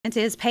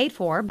Is paid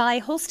for by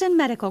Holston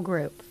Medical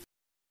Group.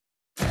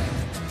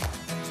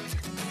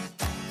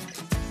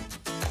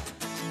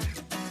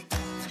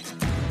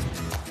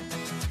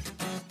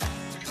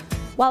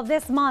 Well,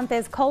 this month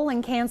is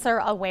Colon Cancer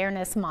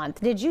Awareness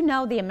Month. Did you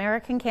know the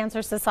American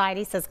Cancer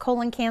Society says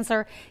colon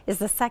cancer is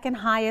the second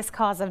highest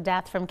cause of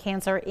death from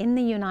cancer in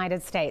the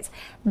United States?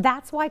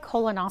 That's why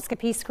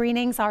colonoscopy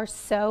screenings are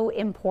so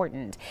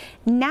important.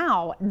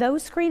 Now,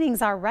 those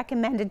screenings are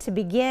recommended to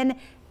begin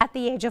at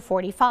the age of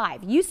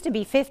 45, used to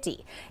be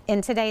 50.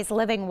 In today's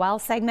Living Well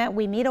segment,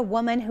 we meet a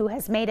woman who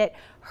has made it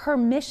her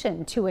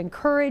mission to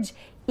encourage,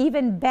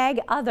 even beg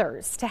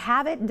others to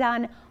have it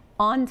done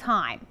on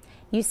time.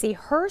 You see,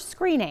 her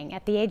screening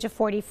at the age of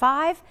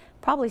 45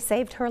 probably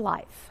saved her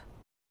life.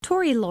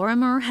 Tori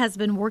Lorimer has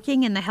been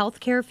working in the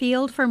healthcare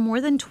field for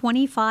more than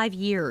 25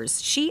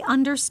 years. She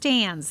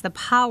understands the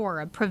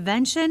power of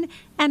prevention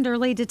and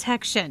early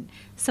detection.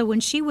 So when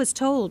she was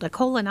told a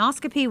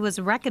colonoscopy was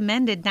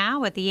recommended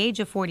now at the age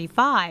of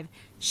 45,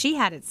 she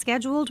had it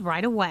scheduled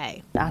right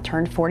away. I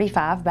turned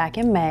 45 back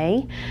in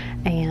May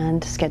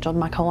and scheduled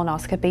my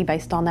colonoscopy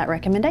based on that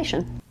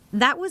recommendation.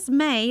 That was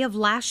May of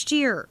last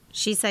year.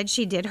 She said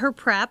she did her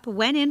prep,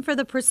 went in for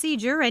the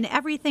procedure, and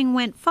everything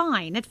went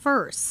fine at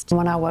first.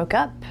 When I woke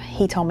up,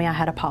 he told me I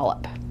had a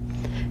polyp.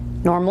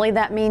 Normally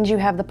that means you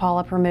have the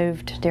polyp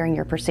removed during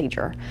your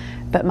procedure,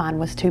 but mine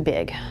was too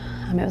big.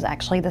 It was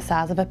actually the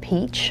size of a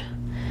peach,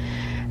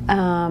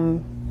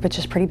 which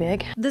is pretty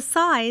big. The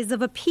size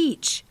of a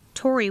peach.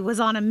 Tori was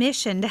on a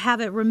mission to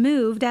have it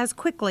removed as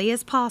quickly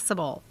as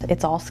possible.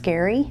 It's all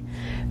scary,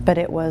 but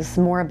it was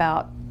more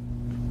about,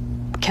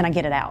 can I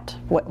get it out?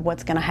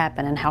 What's going to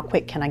happen and how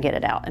quick can I get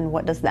it out and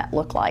what does that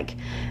look like?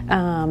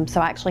 So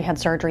I actually had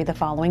surgery the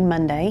following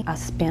Monday. I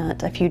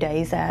spent a few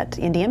days at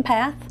Indian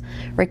Path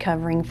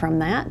recovering from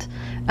that.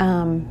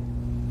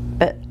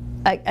 But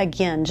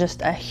again,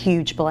 just a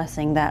huge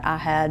blessing that I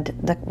had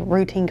the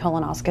routine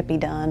colonoscopy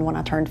done when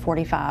I turned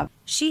 45.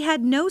 She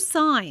had no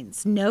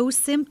signs, no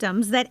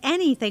symptoms that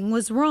anything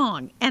was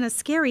wrong. And a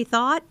scary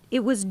thought,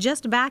 it was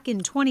just back in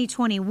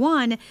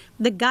 2021,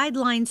 the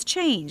guidelines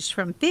changed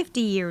from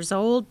 50 years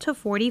old to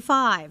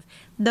 45.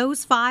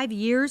 Those 5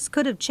 years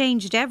could have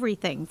changed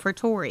everything for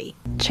Tori.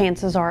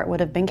 Chances are it would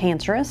have been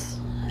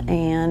cancerous.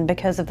 And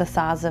because of the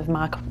size of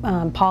my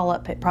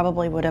polyp, it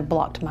probably would have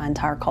blocked my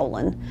entire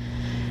colon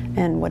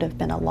and would have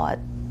been a lot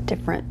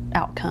different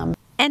outcome.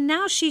 And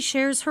now she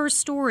shares her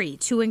story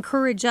to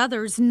encourage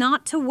others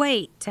not to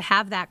wait to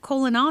have that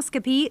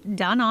colonoscopy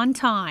done on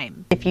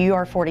time. If you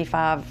are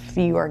 45,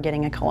 you are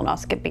getting a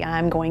colonoscopy.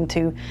 I'm going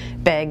to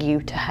beg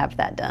you to have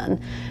that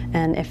done.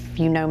 And if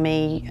you know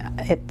me,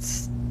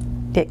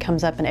 it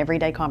comes up in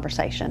everyday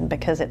conversation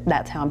because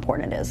that's how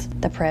important it is.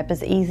 The prep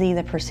is easy,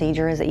 the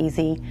procedure is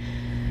easy,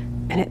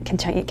 and it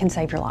can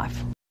save your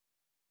life.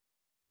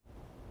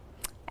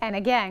 And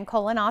again,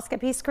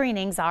 colonoscopy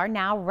screenings are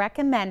now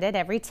recommended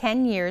every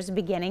 10 years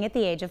beginning at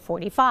the age of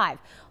 45.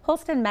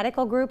 Holston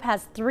Medical Group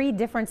has 3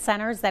 different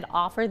centers that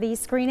offer these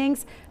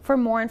screenings. For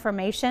more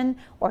information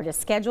or to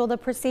schedule the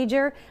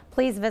procedure,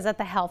 please visit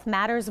the Health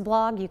Matters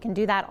blog. You can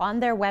do that on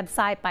their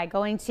website by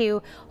going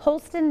to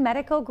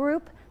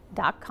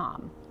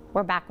holstonmedicalgroup.com.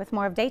 We're back with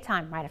more of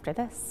Daytime right after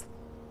this.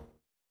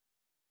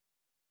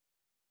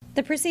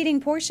 The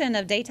preceding portion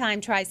of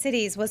Daytime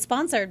Tri-Cities was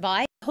sponsored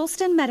by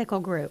Holston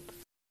Medical Group.